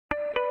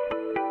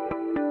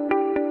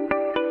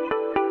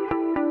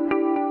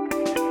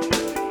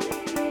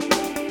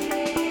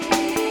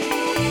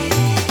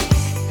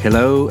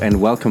Hello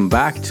and welcome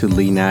back to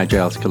Lean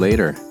Agile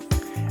Escalator,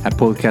 a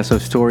podcast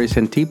of stories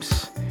and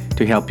tips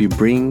to help you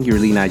bring your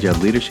Lean Agile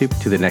leadership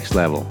to the next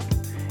level.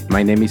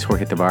 My name is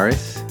Jorge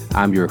Tavares.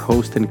 I'm your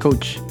host and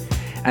coach,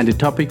 and the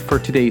topic for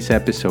today's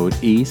episode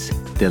is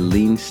the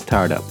Lean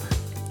Startup.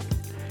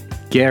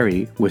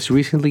 Gary was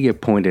recently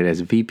appointed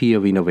as VP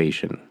of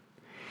Innovation.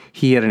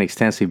 He had an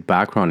extensive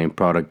background in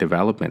product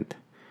development.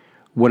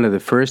 One of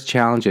the first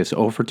challenges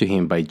offered to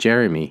him by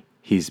Jeremy,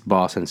 his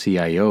boss and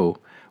CIO,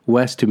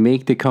 was to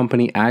make the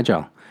company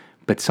agile,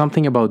 but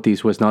something about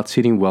this was not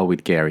sitting well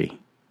with Gary.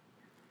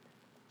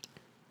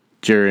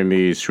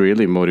 Jeremy is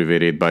really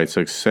motivated by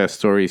success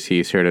stories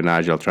he's heard on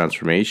agile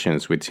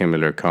transformations with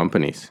similar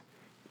companies,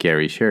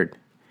 Gary shared.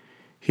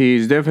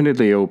 He's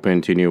definitely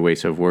open to new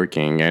ways of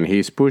working and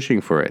he's pushing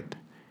for it.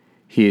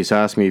 He has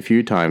asked me a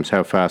few times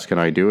how fast can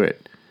I do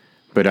it,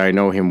 but I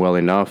know him well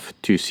enough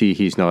to see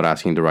he's not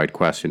asking the right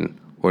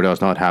question or does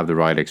not have the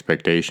right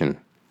expectation.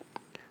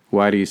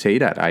 Why do you say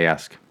that? I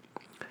ask.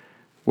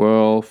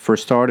 Well, for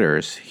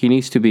starters, he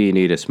needs to be in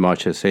it as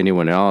much as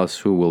anyone else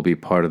who will be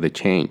part of the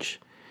change.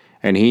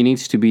 And he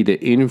needs to be the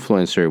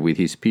influencer with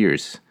his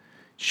peers,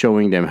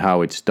 showing them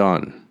how it's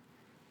done.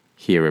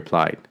 He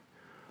replied.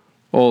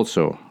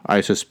 Also,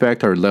 I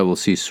suspect our level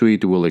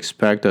C-suite will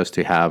expect us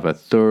to have a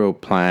thorough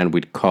plan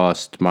with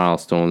cost,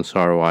 milestones,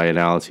 ROI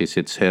analysis,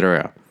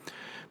 etc.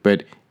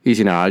 But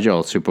isn't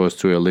Agile supposed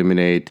to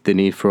eliminate the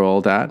need for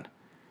all that?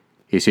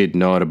 Is it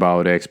not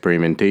about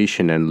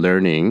experimentation and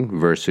learning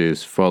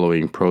versus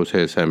following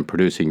process and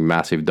producing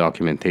massive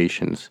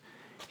documentations?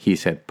 He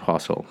said,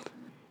 puzzled.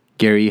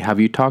 Gary, have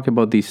you talked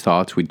about these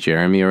thoughts with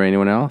Jeremy or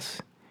anyone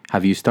else?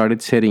 Have you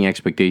started setting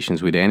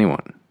expectations with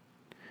anyone?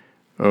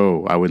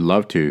 Oh, I would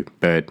love to,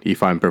 but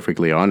if I'm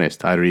perfectly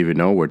honest, I don't even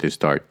know where to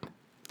start.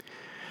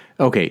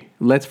 Okay,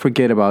 let's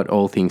forget about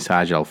all things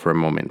Agile for a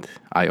moment,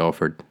 I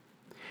offered.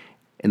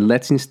 And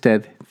let's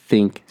instead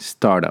think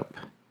startup.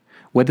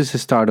 What does a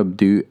startup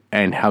do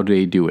and how do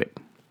they do it?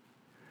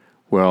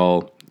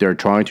 Well, they're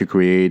trying to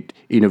create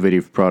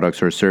innovative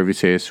products or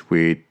services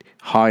with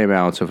high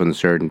amounts of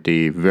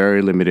uncertainty,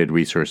 very limited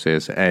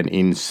resources, and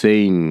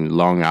insane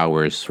long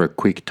hours for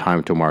quick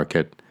time to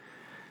market.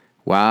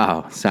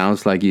 Wow,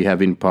 sounds like you have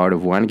been part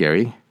of one,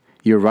 Gary.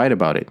 You're right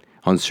about it.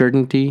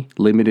 Uncertainty,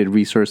 limited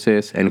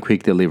resources, and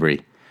quick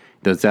delivery.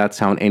 Does that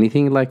sound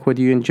anything like what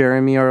you and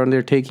Jeremy are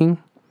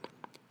undertaking?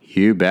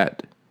 You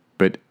bet.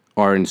 But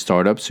aren't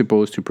startups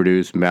supposed to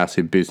produce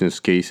massive business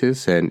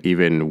cases and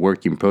even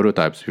working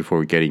prototypes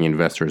before getting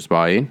investors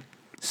buy-in?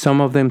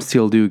 Some of them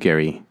still do,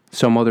 Gary.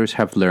 Some others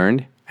have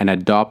learned and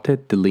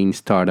adopted the lean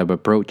startup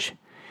approach.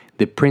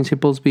 The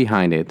principles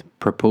behind it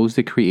propose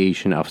the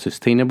creation of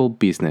sustainable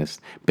business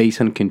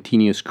based on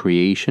continuous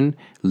creation,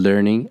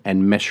 learning,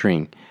 and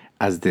measuring,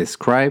 as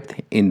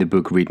described in the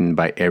book written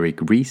by Eric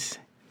Ries,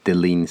 The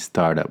Lean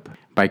Startup.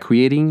 By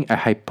creating a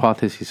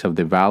hypothesis of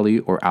the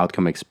value or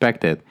outcome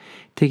expected,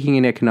 taking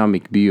an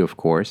economic view, of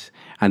course,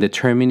 and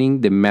determining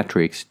the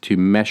metrics to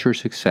measure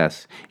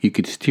success, you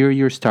could steer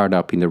your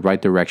startup in the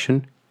right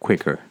direction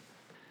quicker.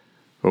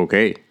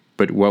 Okay,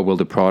 but what will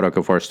the product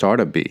of our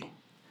startup be?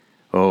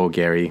 Oh,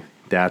 Gary,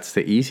 that's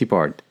the easy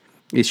part.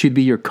 It should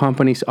be your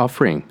company's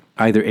offering,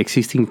 either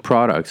existing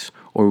products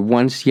or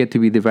ones yet to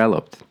be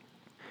developed.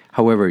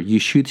 However, you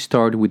should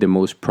start with the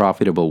most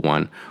profitable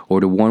one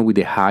or the one with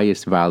the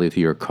highest value to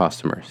your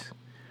customers.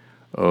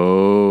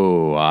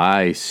 Oh,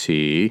 I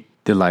see.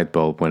 The light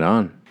bulb went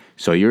on.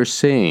 So you're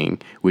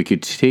saying we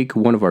could take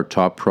one of our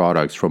top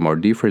products from our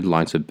different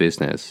lines of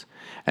business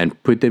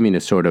and put them in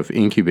a sort of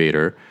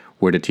incubator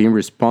where the team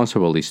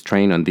responsible is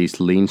trained on this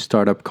lean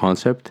startup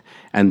concept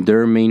and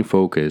their main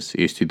focus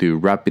is to do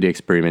rapid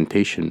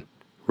experimentation,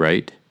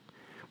 right?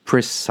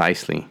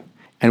 Precisely.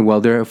 And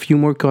while there are a few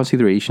more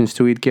considerations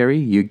to it, Gary,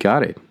 you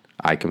got it.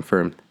 I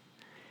confirmed.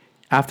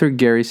 After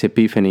Gary's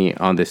epiphany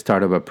on the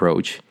startup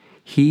approach,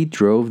 he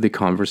drove the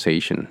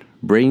conversation,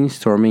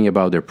 brainstorming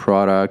about their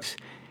products,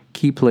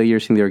 key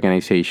players in the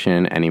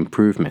organization, and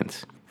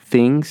improvements,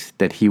 things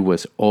that he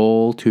was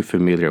all too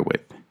familiar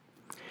with.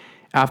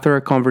 After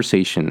our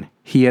conversation,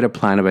 he had a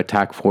plan of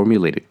attack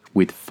formulated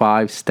with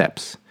 5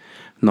 steps.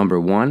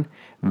 Number 1,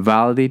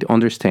 validate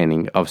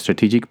understanding of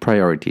strategic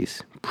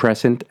priorities,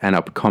 present and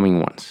upcoming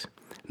ones.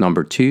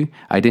 Number 2,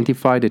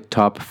 identify the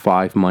top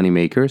 5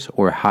 moneymakers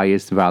or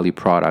highest value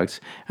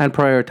products and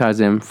prioritize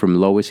them from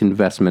lowest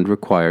investment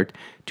required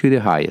to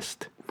the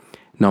highest.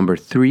 Number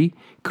 3,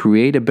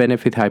 create a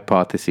benefit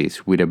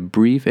hypothesis with a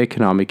brief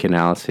economic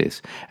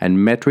analysis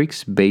and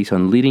metrics based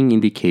on leading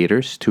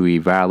indicators to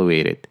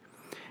evaluate it.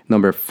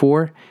 Number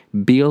 4,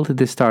 build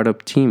the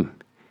startup team,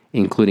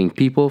 including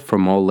people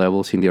from all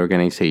levels in the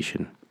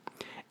organization.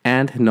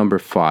 And number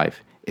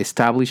 5,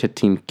 establish a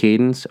team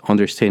cadence,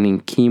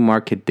 understanding key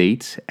market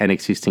dates and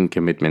existing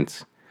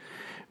commitments.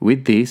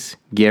 With this,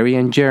 Gary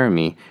and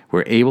Jeremy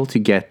were able to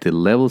get the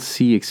level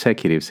C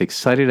executives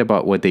excited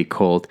about what they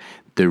called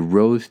the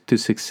road to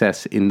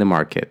success in the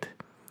market.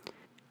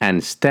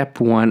 And step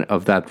 1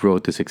 of that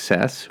road to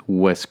success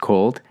was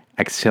called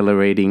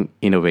accelerating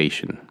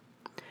innovation.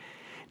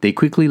 They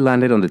quickly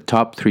landed on the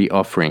top 3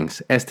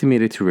 offerings,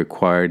 estimated to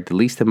require the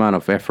least amount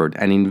of effort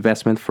and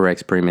investment for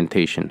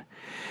experimentation.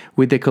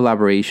 With the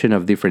collaboration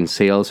of different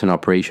sales and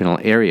operational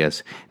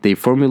areas, they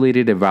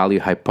formulated a value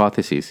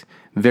hypothesis,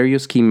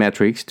 various key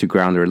metrics to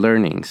ground their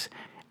learnings,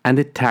 and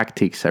the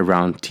tactics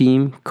around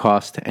team,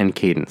 cost, and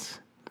cadence.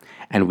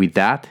 And with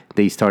that,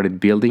 they started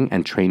building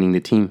and training the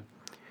team.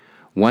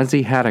 Once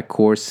they had a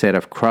core set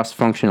of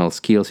cross-functional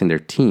skills in their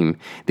team,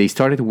 they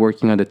started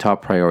working on the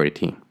top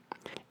priority.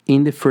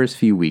 In the first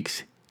few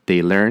weeks,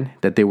 they learned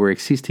that there were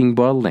existing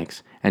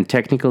bottlenecks and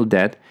technical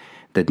debt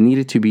that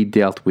needed to be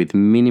dealt with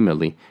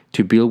minimally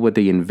to build what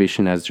they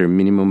envisioned as their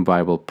minimum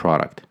viable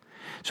product.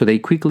 So they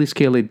quickly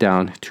scaled it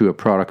down to a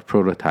product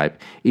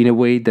prototype in a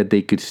way that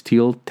they could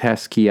still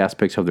test key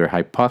aspects of their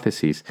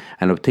hypothesis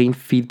and obtain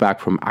feedback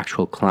from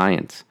actual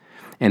clients,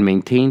 and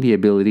maintain the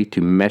ability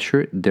to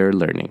measure their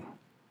learning.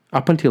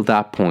 Up until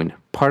that point,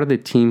 part of the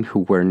team who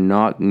were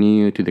not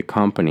new to the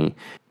company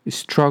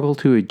struggled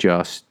to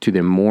adjust to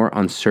the more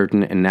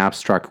uncertain and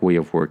abstract way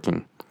of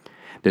working.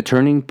 The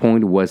turning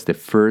point was the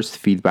first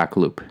feedback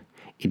loop.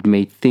 It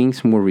made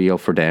things more real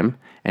for them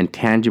and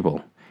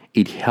tangible.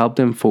 It helped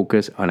them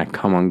focus on a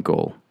common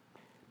goal.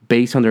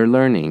 Based on their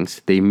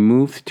learnings, they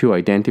moved to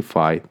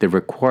identify the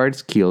required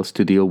skills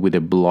to deal with the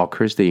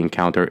blockers they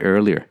encountered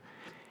earlier,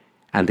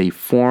 and they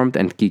formed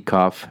and kicked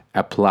off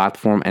a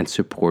platform and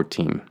support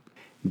team.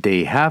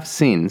 They have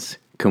since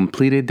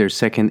completed their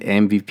second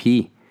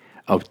MVP,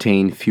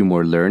 obtained few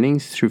more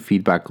learnings through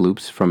feedback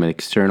loops from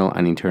external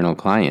and internal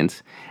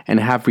clients, and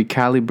have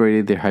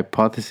recalibrated their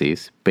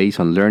hypotheses based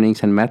on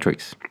learnings and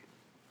metrics.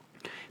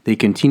 They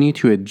continue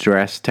to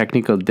address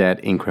technical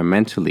debt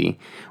incrementally,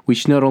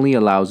 which not only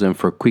allows them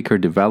for quicker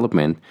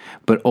development,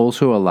 but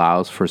also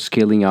allows for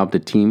scaling up the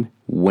team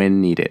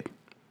when needed.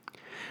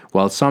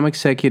 While some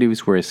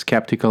executives were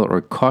skeptical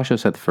or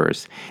cautious at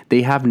first,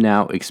 they have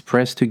now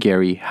expressed to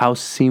Gary how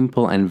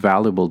simple and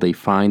valuable they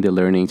find the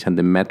learnings and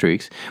the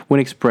metrics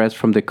when expressed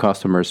from the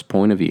customer's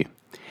point of view.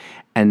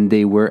 And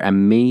they were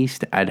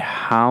amazed at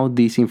how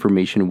this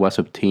information was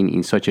obtained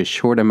in such a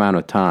short amount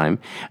of time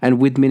and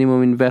with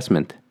minimum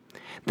investment.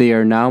 They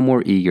are now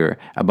more eager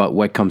about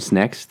what comes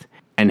next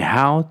and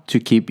how to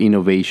keep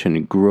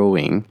innovation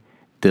growing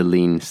the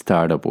lean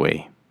startup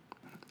way.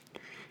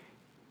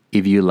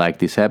 If you like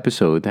this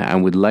episode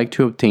and would like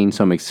to obtain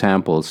some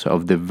examples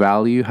of the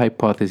value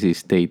hypothesis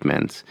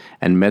statements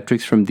and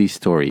metrics from this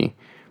story,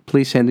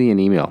 please send me an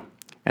email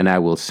and I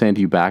will send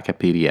you back a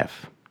PDF.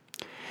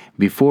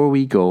 Before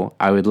we go,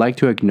 I would like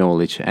to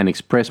acknowledge and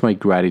express my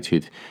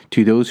gratitude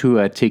to those who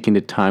had taken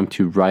the time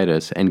to write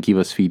us and give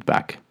us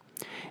feedback.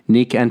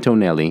 Nick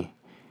Antonelli,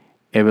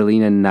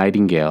 Evelina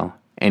Nightingale,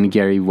 and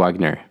Gary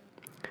Wagner.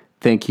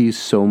 Thank you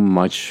so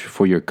much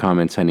for your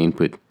comments and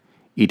input.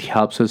 It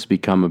helps us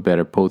become a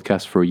better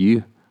podcast for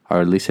you,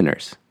 our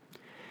listeners.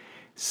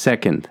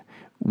 Second,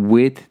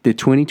 with the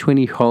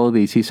 2020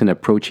 holiday season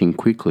approaching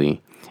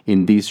quickly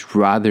in this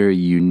rather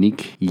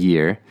unique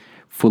year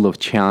full of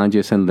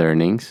challenges and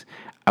learnings,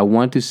 I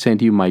want to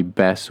send you my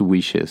best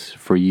wishes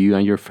for you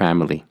and your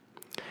family.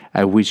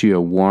 I wish you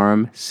a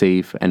warm,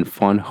 safe, and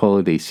fun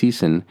holiday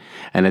season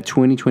and a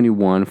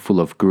 2021 full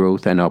of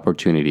growth and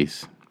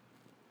opportunities.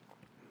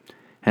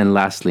 And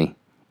lastly,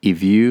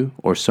 if you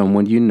or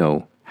someone you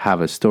know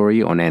have a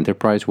story on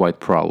enterprise-wide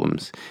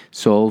problems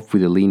solved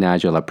with a lean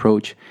agile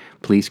approach,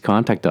 please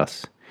contact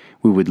us.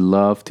 We would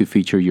love to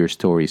feature your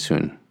story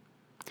soon.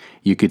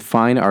 You could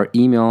find our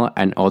email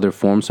and other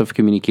forms of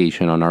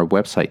communication on our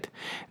website,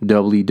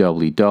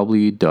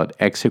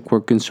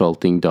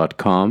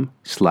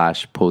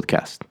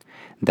 www.exequorconsulting.com/podcast.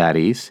 That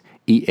is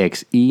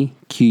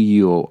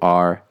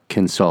EXEQUOR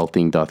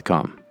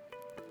consulting.com.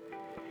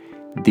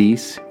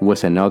 This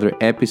was another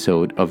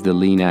episode of the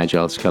Lean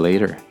Agile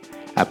Escalator,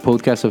 a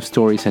podcast of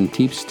stories and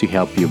tips to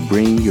help you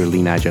bring your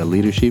Lean Agile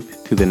leadership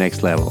to the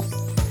next level.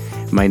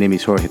 My name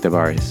is Jorge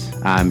Tavares.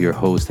 I'm your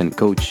host and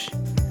coach.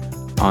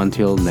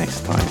 Until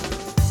next time.